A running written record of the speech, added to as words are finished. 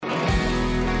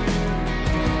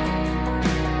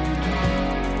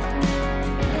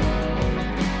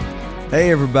Hey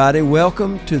everybody,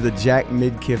 welcome to the Jack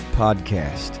Midkiff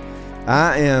podcast.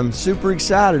 I am super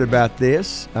excited about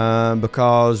this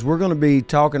because we're going to be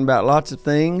talking about lots of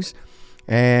things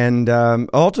and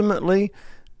ultimately,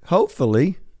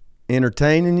 hopefully,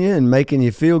 entertaining you and making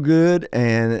you feel good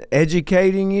and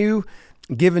educating you,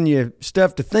 giving you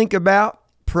stuff to think about,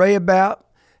 pray about,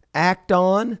 act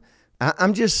on.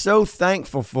 I'm just so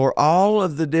thankful for all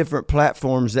of the different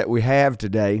platforms that we have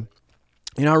today.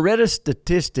 And I read a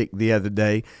statistic the other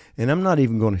day, and I'm not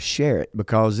even going to share it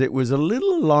because it was a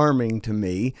little alarming to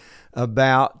me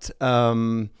about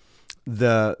the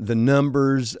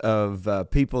numbers of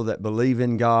people that believe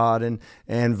in God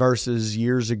and versus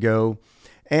years ago.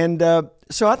 And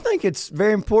so I think it's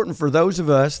very important for those of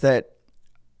us that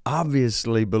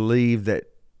obviously believe that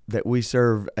we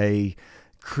serve a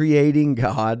creating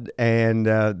God and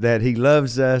that He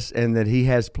loves us and that He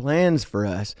has plans for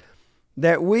us,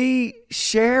 that we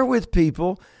share with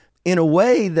people in a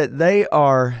way that they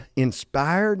are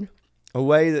inspired, a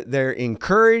way that they're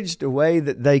encouraged, a way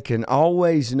that they can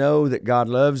always know that God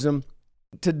loves them.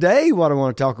 Today, what I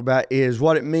want to talk about is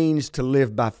what it means to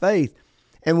live by faith.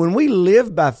 And when we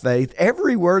live by faith,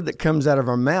 every word that comes out of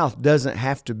our mouth doesn't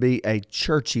have to be a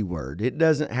churchy word. It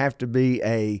doesn't have to be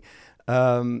a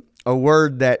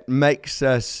word that makes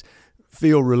us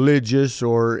feel religious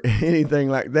or anything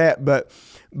like that, but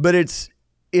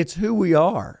it's who we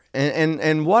are.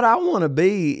 And what I want to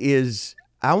be is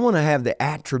I want to have the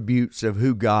attributes of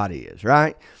who God is,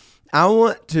 right? I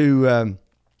want to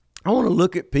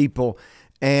look at people,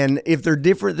 and if they're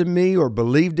different than me or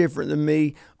believe different than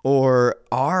me or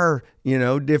are,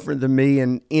 different than me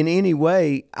in any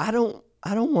way, I don't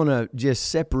want to just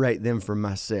separate them from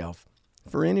myself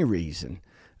for any reason.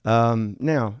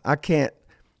 Now, I can't,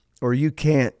 or you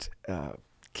can't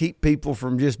keep people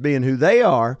from just being who they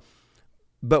are,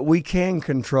 but we can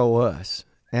control us.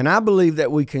 And I believe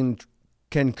that we can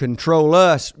control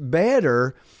us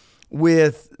better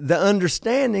with the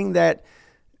understanding that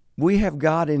we have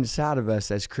God inside of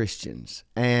us as Christians.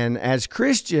 And as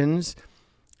Christians,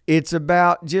 it's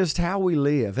about just how we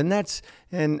live. And that's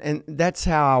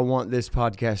how I want this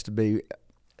podcast to be.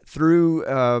 Through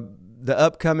the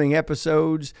upcoming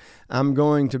episodes, I'm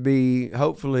going to be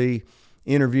hopefully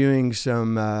interviewing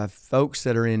some folks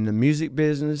that are in the music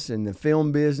business and the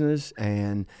film business,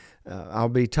 and I'll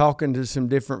be talking to some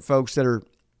different folks that are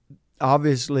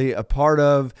obviously a part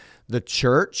of the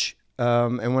church.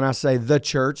 And when I say the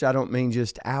church, I don't mean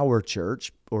just our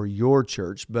church or your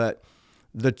church, but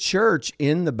the church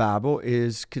in the Bible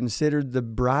is considered the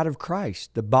bride of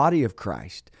Christ, the body of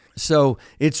Christ. So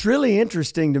it's really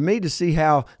interesting to me to see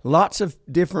how lots of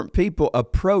different people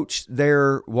approach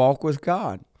their walk with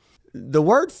God. The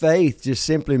word faith just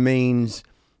simply means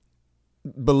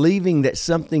believing that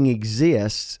something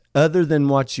exists other than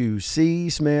what you see,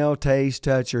 smell, taste,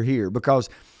 touch, or hear. Because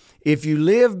if you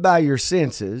live by your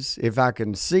senses, if I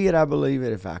can see it, I believe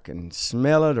it. If I can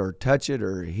smell it or touch it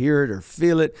or hear it or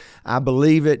feel it, I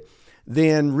believe it.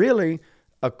 Then really,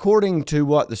 according to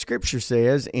what the Scripture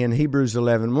says in Hebrews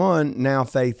 11:1, now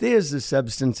faith is the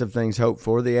substance of things hoped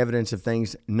for, the evidence of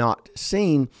things not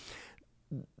seen.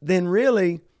 Then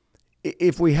really,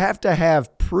 if we have to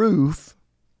have proof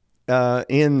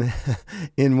in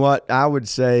what I would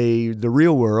say the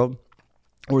real world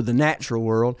or the natural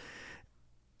world,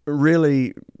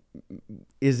 really,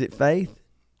 is it faith?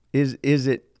 Is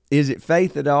it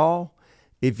faith at all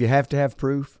if you have to have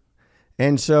proof?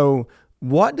 And so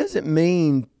what does it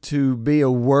mean to be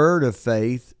a word of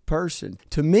faith person?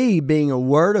 To me, being a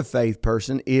word of faith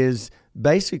person is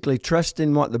basically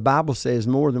trusting what the Bible says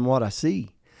more than what I see,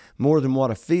 more than what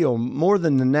I feel, more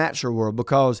than the natural world.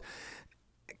 Because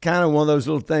kind of one of those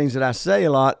little things that I say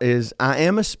a lot is I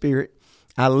am a spirit,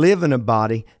 I live in a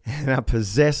body, and I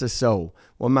possess a soul.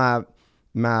 Well,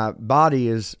 my body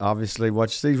is obviously what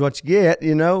you see is what you get,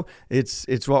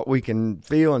 It's what we can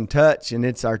feel and touch, and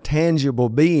it's our tangible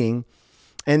being.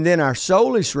 And then our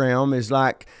soulish realm is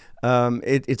like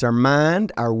it's our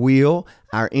mind, our will,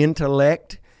 our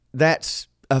intellect. That's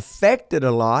affected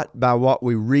a lot by what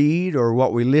we read or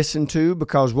what we listen to,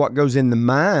 because what goes in the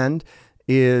mind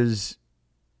is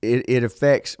it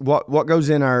affects what goes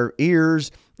in our ears,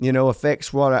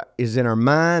 affects what is in our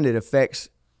mind. It affects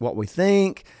what we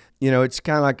think. It's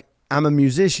kind of like I'm a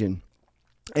musician.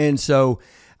 And so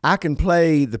I can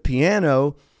play the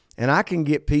piano and I can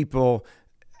get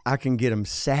them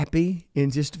sappy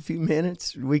in just a few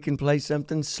minutes. We can play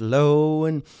something slow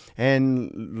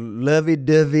and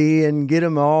lovey-dovey and get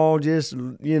them all just,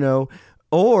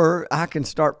 Or I can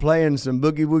start playing some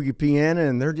boogie-woogie piano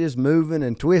and they're just moving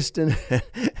and twisting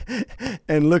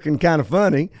and looking kind of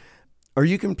funny. or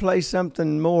you can play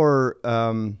something more,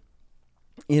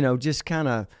 just kind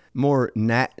of more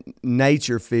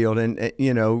nature field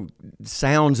and,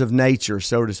 sounds of nature,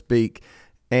 so to speak.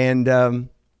 And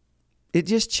it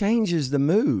just changes the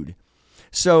mood.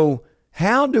 So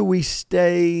how do we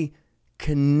stay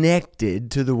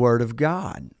connected to the Word of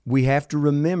God? We have to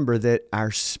remember that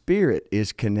our spirit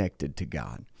is connected to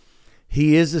God.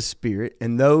 He is a spirit,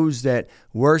 and those that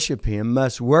worship Him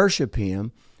must worship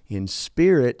Him in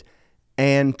spirit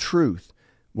and truth.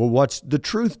 Well, what's the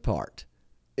truth part?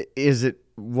 Is it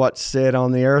what's said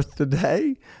on the earth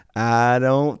today? I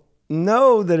don't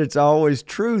know that it's always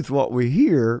truth what we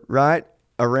hear right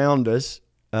around us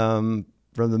from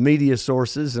the media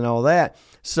sources and all that.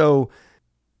 So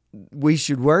we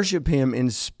should worship Him in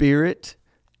spirit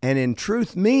and in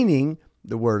truth, meaning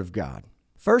the Word of God.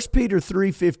 1 Peter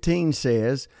 3:15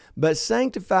 says, "But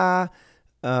sanctify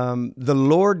the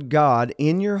Lord God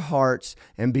in your hearts,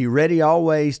 and be ready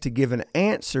always to give an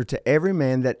answer to every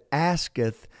man that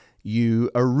asketh you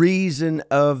a reason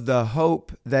of the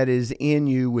hope that is in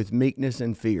you with meekness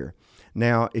and fear."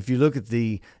 Now, if you look at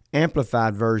the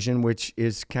Amplified Version, which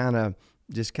is kind of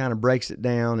breaks it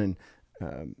down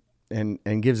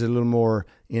and gives it a little more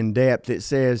in depth, it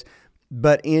says,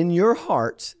 "But in your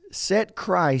hearts set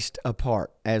Christ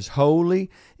apart as holy,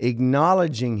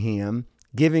 acknowledging Him,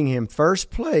 giving Him first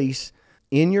place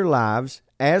in your lives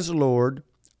as Lord.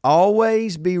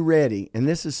 Always be ready," and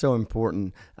this is so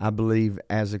important, I believe,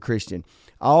 as a Christian.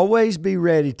 Always be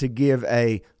ready to give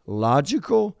a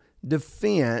logical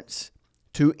defense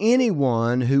to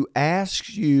anyone who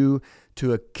asks you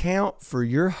to account for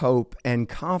your hope and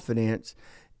confident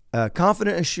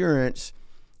assurance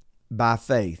by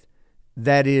faith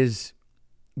that is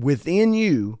within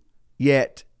you,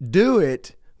 yet do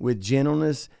it with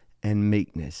gentleness and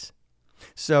meekness.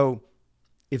 So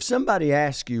if somebody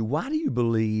asks you, why do you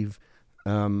believe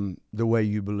the way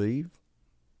you believe?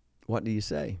 What do you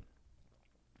say?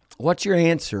 What's your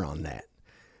answer on that?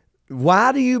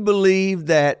 Why do you believe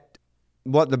that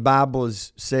what the Bible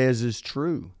says is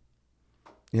true?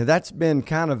 That's been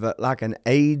kind of like an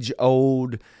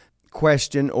age-old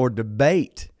question or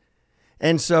debate.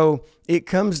 And so it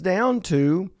comes down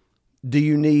to, do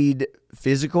you need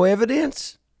physical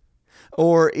evidence?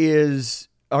 Or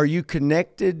are you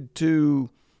connected to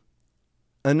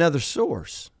another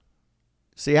source?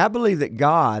 See, I believe that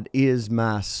God is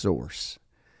my source.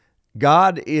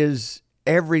 God is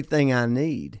everything I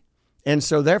need. And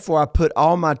so therefore I put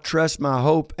all my trust, my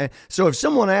hope. So if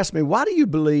someone asks me, why do you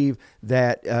believe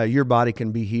that your body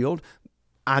can be healed?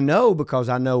 I know, because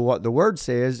I know what the Word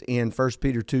says in 1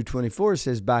 Peter 2:24. It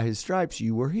says, by His stripes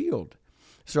you were healed.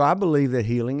 So I believe that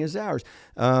healing is ours.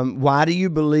 Why do you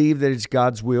believe that it's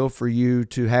God's will for you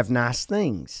to have nice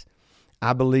things?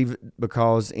 I believe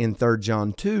because in 3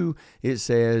 John 2, it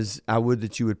says, I would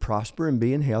that you would prosper and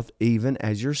be in health, even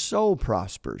as your soul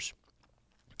prospers.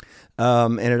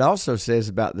 And it also says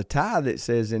about the tithe, it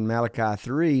says in Malachi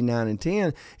 3:9 and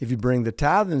 10, if you bring the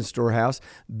tithe in the storehouse,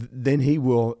 then He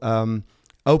will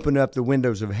open up the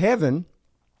windows of heaven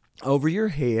over your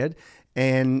head,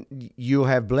 and you'll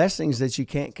have blessings that you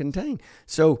can't contain.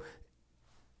 So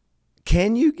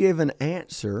can you give an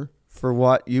answer for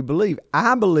what you believe?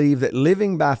 I believe that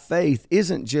living by faith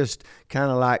isn't just kind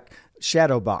of like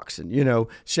shadow boxing.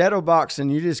 Shadow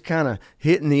boxing, you're just kind of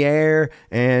hitting the air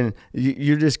and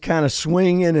you're just kind of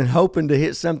swinging and hoping to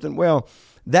hit something. Well,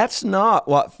 that's not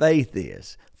what faith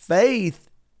is. Faith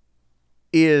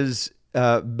is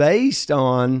based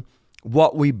on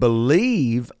what we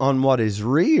believe, on what is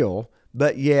real,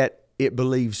 but yet it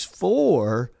believes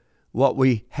for what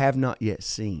we have not yet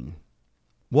seen.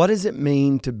 What does it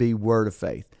mean to be word of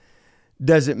faith?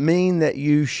 Does it mean that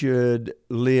you should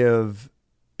live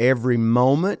every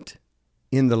moment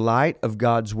in the light of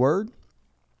God's Word?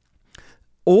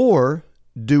 Or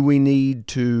do we need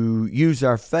to use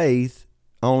our faith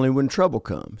only when trouble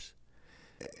comes?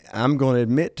 I'm going to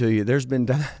admit to you, there's been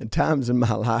times in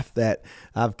my life that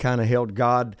I've kind of held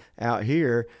God out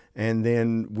here, and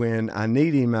then when I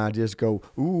need Him, I just go,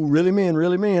 ooh, really, man,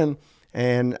 really, man.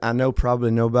 And I know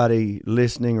probably nobody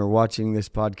listening or watching this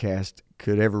podcast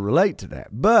could ever relate to that.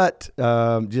 But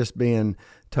just being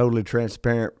totally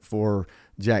transparent for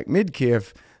Jack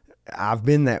Midkiff, I've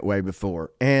been that way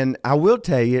before. And I will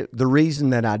tell you, the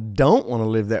reason that I don't want to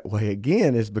live that way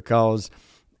again is because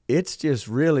it's just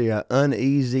really an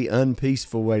uneasy,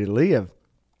 unpeaceful way to live.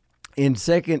 In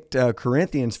 2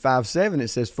 Corinthians 5:7, it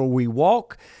says, "For we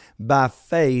walk by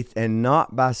faith and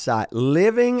not by sight,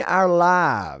 living our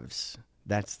lives,"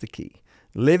 that's the key,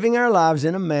 "living our lives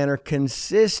in a manner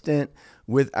consistent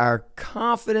with our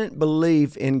confident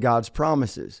belief in God's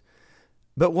promises."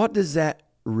 But what does that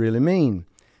really mean?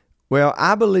 Well,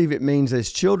 I believe it means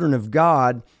as children of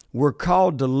God, we're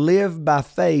called to live by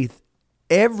faith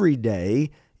every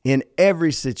day in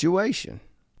every situation.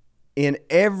 In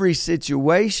every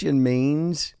situation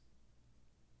means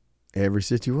every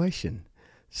situation.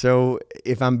 So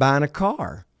if I'm buying a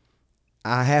car,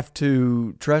 I have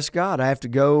to trust God. I have to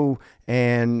go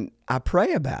and I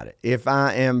pray about it. If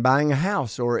I am buying a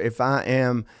house, or if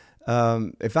I'm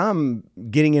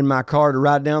getting in my car to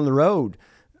ride down the road,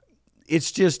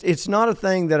 it's not a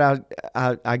thing that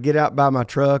I get out by my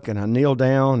truck and I kneel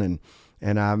down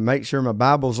and I make sure my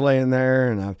Bible's laying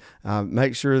there and I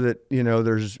make sure that,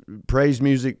 there's praise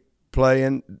music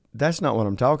playing. That's not what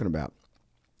I'm talking about.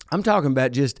 I'm talking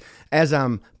about just as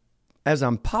I'm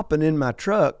popping in my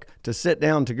truck to sit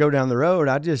down to go down the road,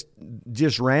 I just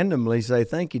randomly say,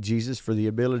 thank you, Jesus, for the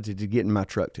ability to get in my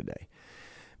truck today.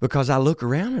 Because I look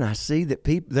around and I see that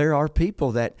there are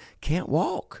people that can't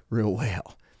walk real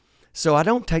well. So I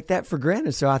don't take that for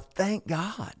granted. So I thank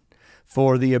God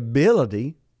for the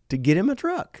ability to get in my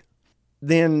truck.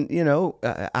 Then,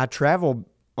 I travel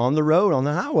on the road, on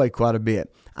the highway quite a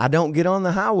bit. I don't get on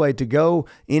the highway to go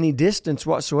any distance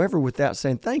whatsoever without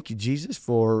saying, thank you, Jesus,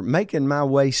 for making my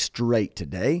way straight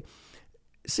today.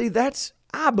 See,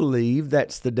 I believe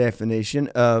that's the definition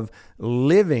of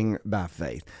living by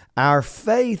faith. Our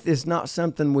faith is not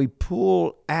something we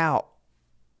pull out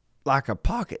like a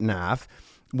pocket knife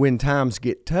when times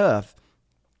get tough,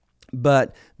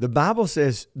 but the Bible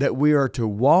says that we are to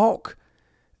walk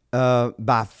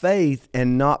by faith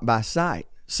and not by sight.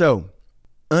 So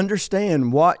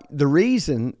understand what the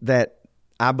reason that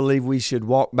I believe we should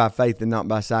walk by faith and not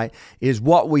by sight is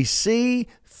what we see,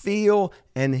 feel,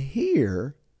 and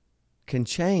hear can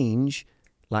change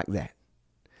like that.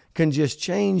 Can just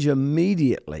change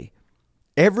immediately.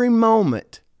 Every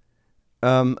moment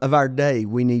of our day,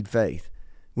 we need faith.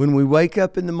 When we wake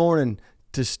up in the morning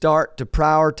to start to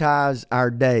prioritize our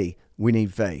day, we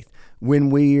need faith. When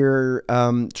we're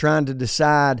trying to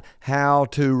decide how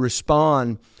to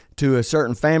respond to a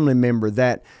certain family member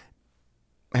that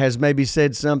has maybe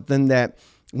said something that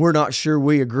we're not sure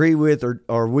we agree with,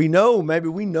 or we know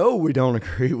we don't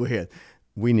agree with,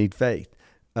 we need faith.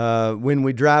 When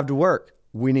we drive to work,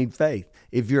 we need faith.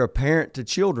 If you're a parent to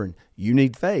children, you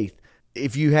need faith.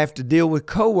 If you have to deal with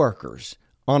coworkers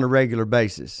on a regular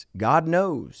basis, God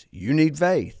knows you need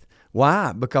faith.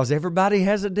 Why? Because everybody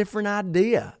has a different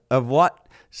idea of what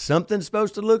something's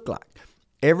supposed to look like.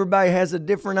 Everybody has a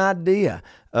different idea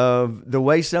of the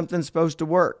way something's supposed to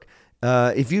work.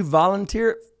 If you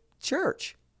volunteer at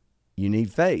church, you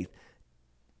need faith.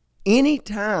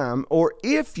 Anytime, or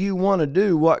if you want to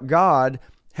do what God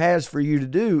has for you to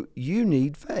do, you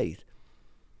need faith.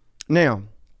 Now,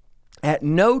 at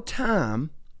no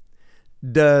time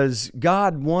does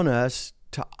God want us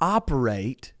to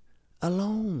operate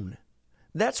alone.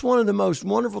 That's one of the most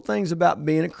wonderful things about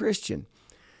being a Christian.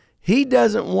 He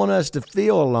doesn't want us to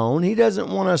feel alone. He doesn't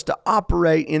want us to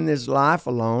operate in this life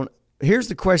alone. Here's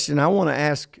the question I want to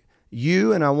ask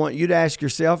you, and I want you to ask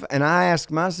yourself, and I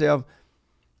ask myself,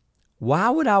 why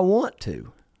would I want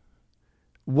to?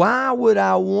 Why would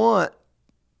I want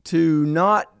to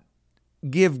not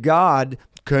give God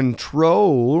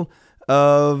control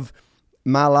of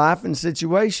my life and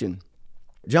situation?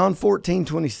 John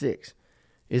 14:26,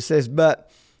 it says,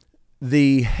 but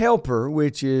the Helper,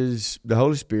 which is the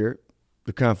Holy Spirit,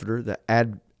 the Comforter, the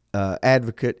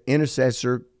Advocate,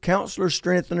 Intercessor, Counselor,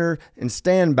 Strengthener, and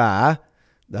Standby,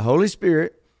 the Holy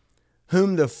Spirit,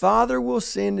 whom the Father will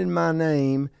send in my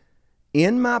name,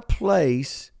 in my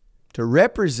place, to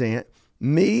represent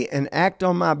me and act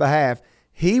on my behalf,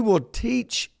 he will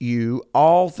teach you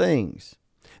all things.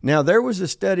 Now, there was a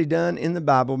study done in the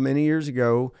Bible many years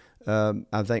ago,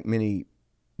 I think many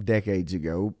decades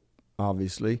ago,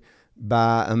 obviously,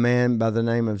 by a man by the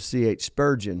name of C.H.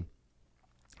 Spurgeon,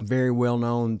 a very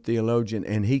well-known theologian,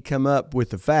 and he come up with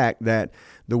the fact that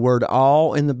the word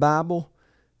all in the Bible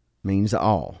means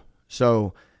all.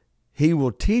 So he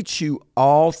will teach you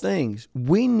all things.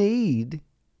 We need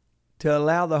to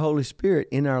allow the Holy Spirit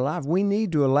in our life. We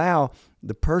need to allow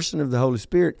the person of the Holy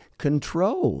Spirit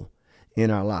control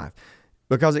in our life.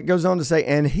 Because it goes on to say,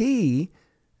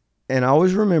 and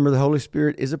always remember the Holy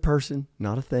Spirit is a person,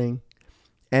 not a thing.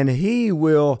 And he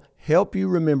will help you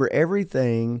remember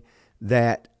everything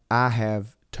that I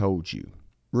have told you.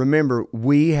 Remember,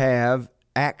 we have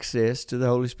access to the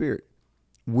Holy Spirit.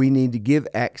 We need to give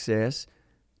access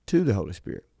to the Holy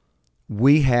Spirit.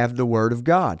 We have the Word of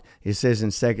God. It says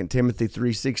in 2 Timothy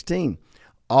 3:16,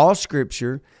 all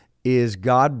Scripture is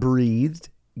God-breathed,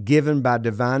 given by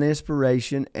divine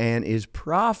inspiration, and is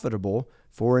profitable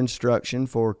for instruction,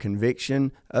 for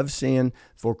conviction of sin,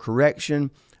 for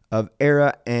correction of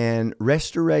error, and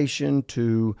restoration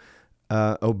to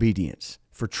obedience,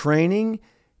 for training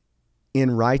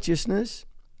in righteousness,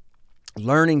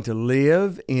 learning to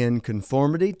live in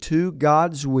conformity to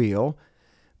God's will,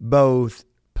 both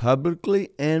publicly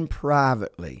and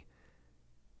privately,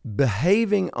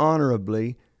 behaving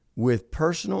honorably with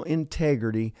personal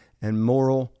integrity and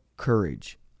moral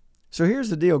courage. So here's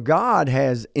the deal. God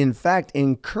has, in fact,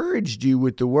 encouraged you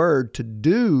with the Word to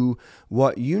do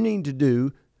what you need to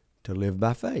do to live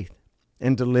by faith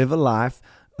and to live a life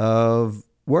of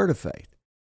Word of faith.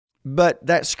 But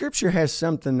that Scripture has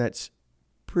something that's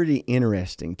pretty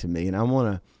interesting to me, and I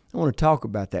want to talk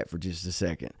about that for just a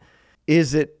second.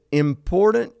 Is it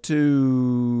important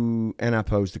to, and I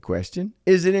pose the question,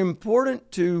 is it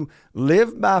important to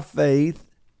live by faith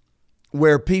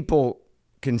where people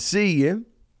can see you?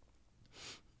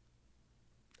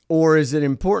 Or is it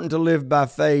important to live by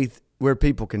faith where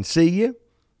people can see you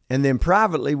and then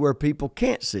privately where people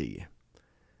can't see you?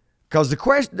 Because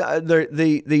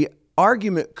the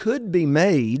argument could be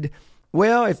made,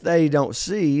 well, if they don't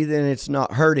see, then it's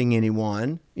not hurting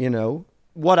anyone. You know,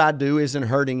 what I do isn't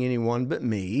hurting anyone but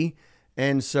me.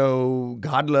 And so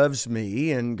God loves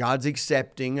me and God's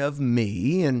accepting of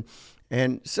me. And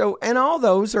all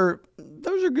those are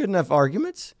good enough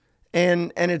arguments.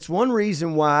 And it's one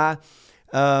reason why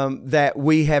that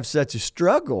we have such a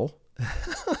struggle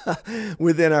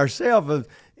within ourselves of,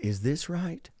 is this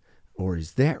right? Or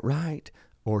is that right?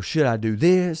 Or should I do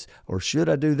this? Or should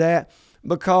I do that?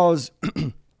 Because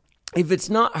if it's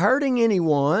not hurting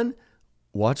anyone,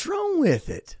 what's wrong with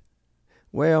it?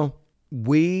 Well,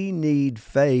 we need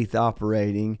faith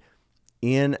operating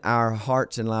in our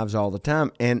hearts and lives all the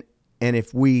time. And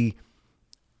if we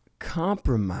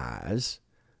compromise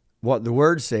what the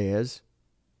Word says,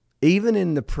 even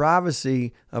in the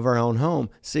privacy of our own home,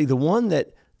 see, the one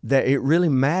that it really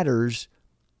matters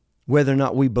whether or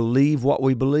not we believe what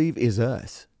we believe is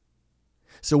us.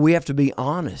 So we have to be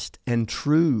honest and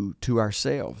true to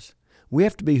ourselves. We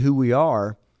have to be who we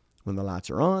are when the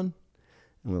lights are on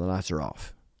and when the lights are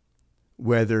off.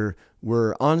 Whether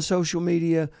we're on social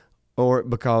media or,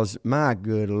 because my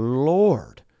good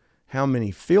Lord, how many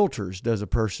filters does a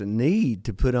person need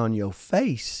to put on your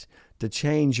face to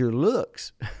change your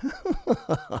looks?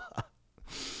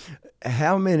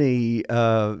 How many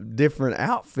different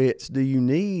outfits do you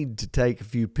need to take a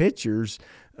few pictures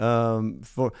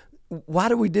for? Why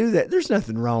do we do that? There's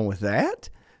nothing wrong with that.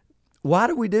 Why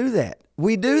do we do that?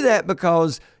 We do that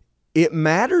because it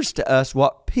matters to us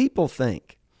what people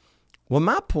think. Well,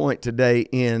 my point today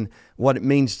in what it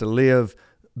means to live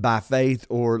by faith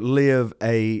or live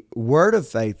a word of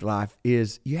faith life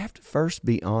is you have to first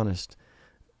be honest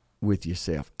with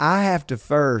yourself. I have to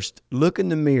first look in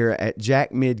the mirror at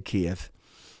Jack Midkiff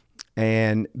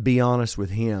and be honest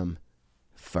with him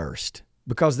first.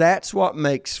 Because that's what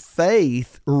makes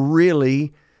faith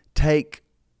really take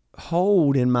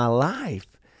hold in my life.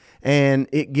 And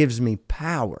it gives me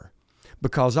power.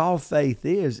 Because all faith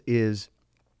is,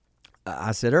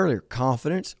 I said earlier,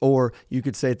 confidence, or you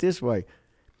could say it this way.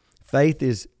 Faith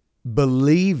is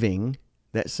believing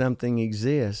that something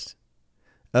exists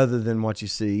other than what you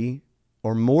see,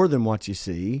 or more than what you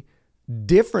see,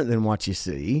 different than what you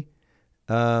see,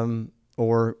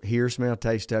 or hear, smell,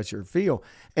 taste, touch, or feel.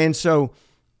 And so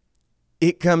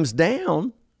it comes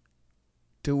down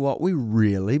to what we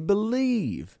really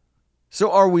believe.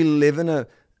 So are we living a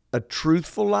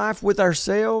truthful life with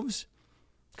ourselves?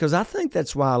 Because I think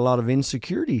that's why a lot of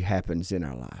insecurity happens in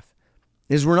our life,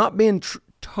 is we're not being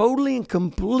totally and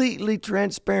completely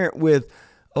transparent with,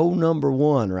 number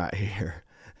one right here.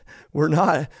 We're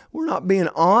not being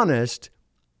honest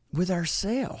with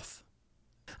ourselves.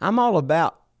 I'm all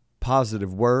about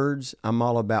positive words. I'm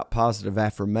all about positive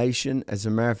affirmation. As a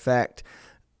matter of fact,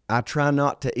 I try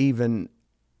not to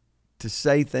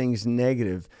say things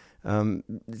negative.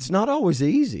 It's not always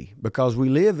easy because we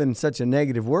live in such a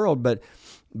negative world, but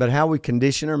how we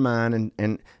condition our mind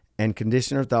and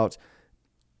condition our thoughts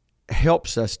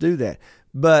helps us do that.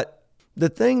 But the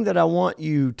thing that I want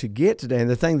you to get today, and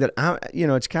the thing that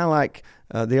it's kind of like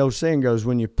the old saying goes,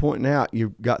 when you're pointing out,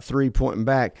 you've got three pointing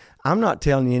back. I'm not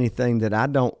telling you anything that I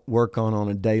don't work on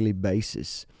a daily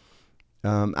basis.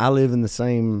 I live in the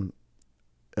same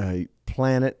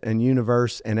planet and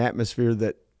universe and atmosphere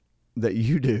that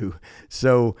you do.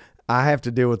 So I have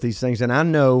to deal with these things. And I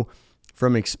know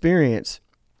from experience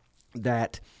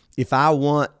that if I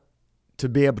want to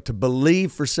be able to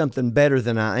believe for something better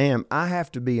than I am, I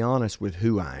have to be honest with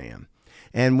who I am.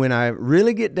 And when I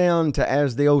really get down to,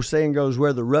 as the old saying goes,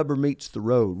 where the rubber meets the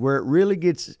road, where it really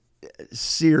gets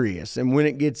serious, and when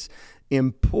it gets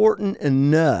important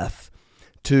enough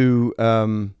to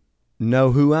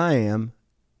know who I am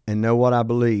and know what I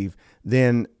believe,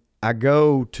 then I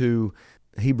go to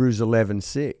Hebrews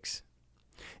 11:6.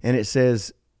 And it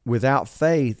says, without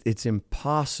faith, it's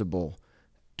impossible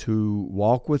to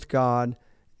walk with God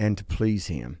and to please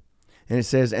Him. And it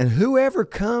says, and whoever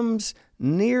comes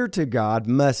near to God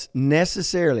must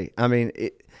necessarily,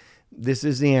 this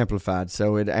is the Amplified,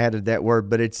 so it added that word,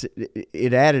 but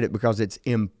it added it because it's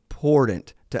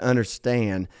important to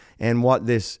understand and what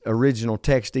this original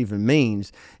text even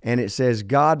means. And it says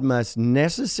God must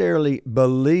necessarily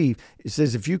believe. It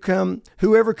says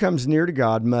whoever comes near to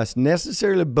God must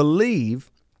necessarily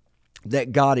believe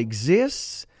that God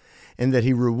exists and that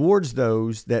He rewards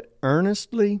those that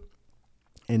earnestly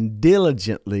and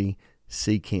diligently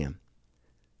seek Him.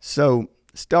 So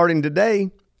starting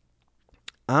today,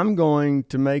 I'm going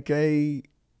to make a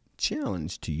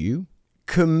challenge to you.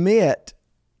 Commit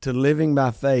to living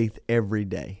by faith every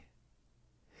day.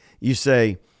 You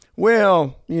say,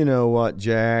 well, you know what,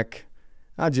 Jack?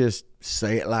 I just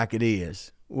say it like it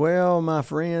is. Well, my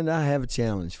friend, I have a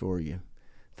challenge for you.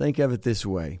 Think of it this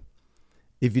way.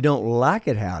 If you don't like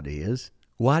it how it is,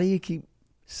 why do you keep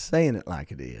saying it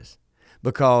like it is?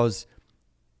 Because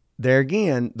there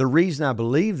again, the reason I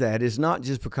believe that is not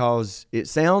just because it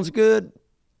sounds good,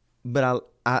 but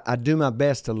I do my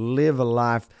best to live a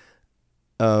life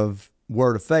of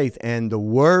word of faith. And the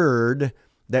word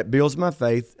that builds my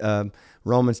faith,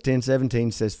 Romans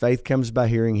 10:17 says, faith comes by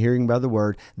hearing, hearing by the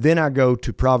word. Then I go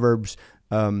to Proverbs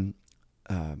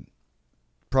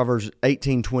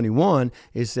 18:21.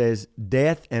 It says,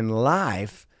 death and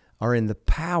life are in the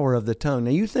power of the tongue.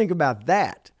 Now you think about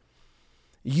that.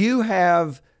 You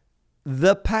have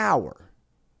the power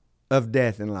of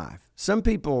death and life. Some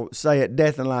people say it,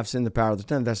 death and life's in the power of the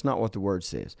tongue. That's not what the word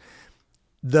says.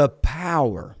 The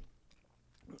power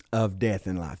of death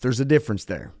and life. There's a difference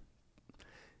there.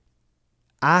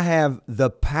 I have the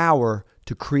power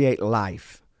to create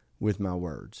life with my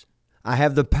words. I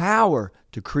have the power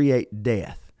to create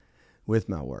death with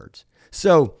my words.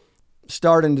 So,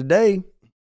 starting today,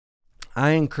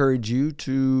 I encourage you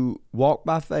to walk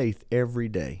by faith every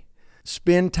day.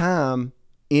 Spend time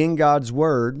in God's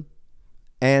Word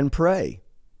and pray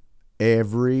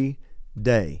every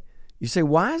day. You say,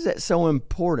 why is that so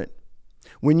important?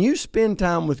 When you spend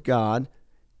time with God,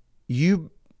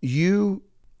 you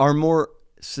are more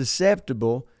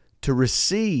susceptible to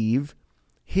receive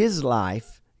His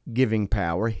life-giving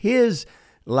power, His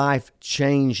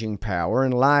life-changing power,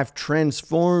 and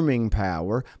life-transforming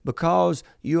power because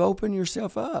you open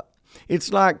yourself up.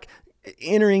 It's like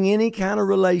entering any kind of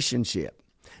relationship.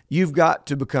 You've got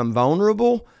to become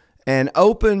vulnerable and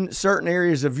open certain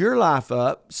areas of your life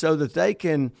up so that they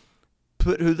can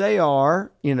put who they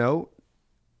are,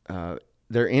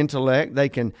 their intellect. They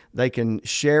can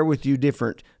share with you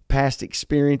different past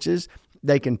experiences.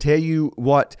 They can tell you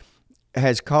what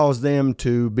has caused them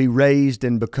to be raised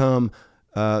and become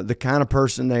the kind of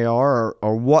person they are,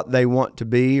 or what they want to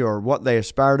be, or what they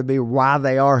aspire to be, or why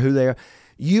they are who they are.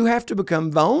 You have to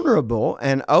become vulnerable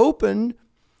and open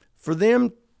for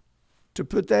them to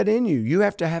put that in you. You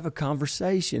have to have a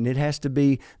conversation. It has to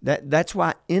be that. That's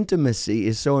why intimacy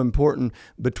is so important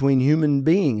between human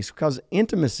beings, because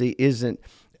intimacy isn't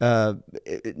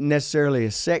necessarily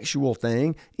a sexual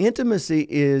thing. Intimacy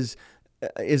is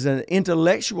an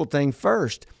intellectual thing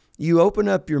first. You open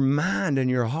up your mind and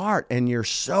your heart and your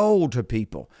soul to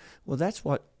people. Well, that's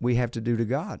what we have to do to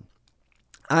God.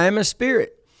 I am a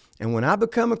spirit. And when I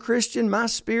become a Christian, my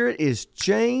spirit is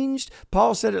changed.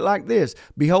 Paul said it like this: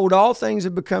 behold, all things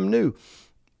have become new.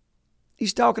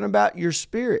 He's talking about your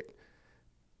spirit,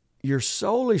 your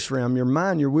soulish realm, your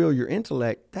mind, your will, your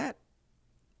intellect. That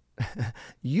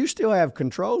you still have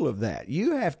control of that.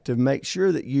 You have to make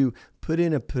sure that you put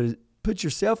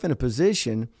yourself in a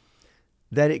position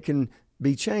that it can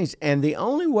be changed. And the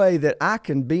only way that I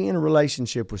can be in a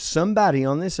relationship with somebody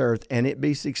on this earth and it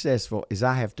be successful is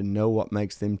I have to know what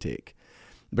makes them tick.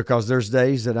 Because there's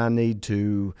days that I need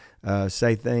to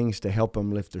say things to help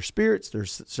them lift their spirits.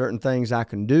 There's certain things I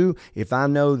can do. If I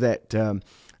know that,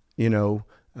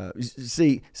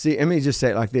 see, let me just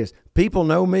say it like this. People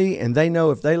know me, and they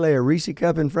know if they lay a Reese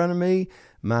cup in front of me,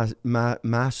 my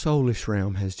soulish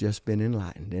realm has just been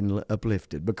enlightened and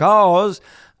uplifted because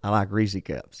I like Reese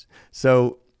cups.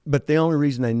 So, but the only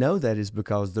reason they know that is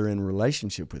because they're in a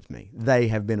relationship with me. They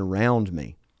have been around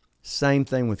me. Same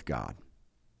thing with God.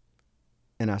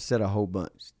 And I said a whole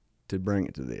bunch to bring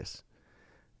it to this.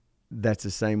 That's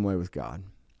the same way with God.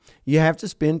 you have to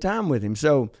spend time with Him.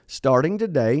 So starting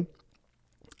today,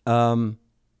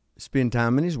 spend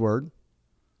time in His Word,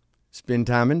 spend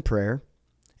time in prayer,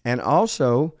 and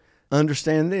also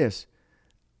understand this.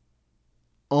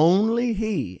 Only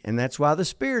He, and that's why the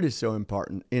Spirit is so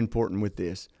important with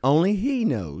this, only He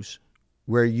knows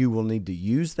where you will need to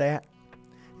use that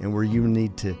and where you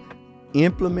need to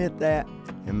implement that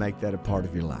and make that a part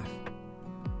of your life.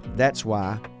 That's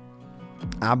why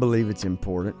I believe it's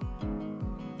important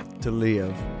to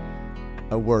live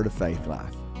a Word of Faith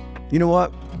life. You know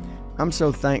what? I'm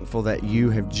so thankful that you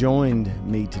have joined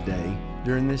me today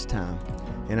during this time,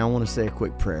 and I want to say a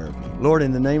quick prayer of you. Lord,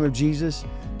 in the name of Jesus,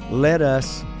 let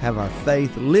us have our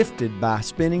faith lifted by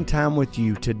spending time with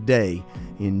you today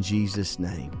in Jesus'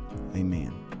 name.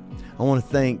 Amen. I want to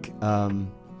thank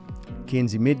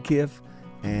Kenzie Midkiff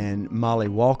and Molly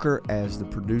Walker as the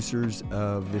producers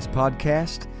of this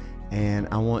podcast. And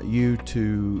I want you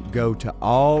to go to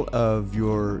all of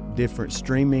your different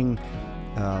streaming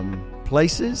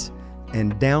places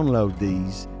and download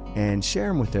these and share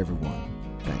them with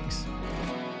everyone. Thanks.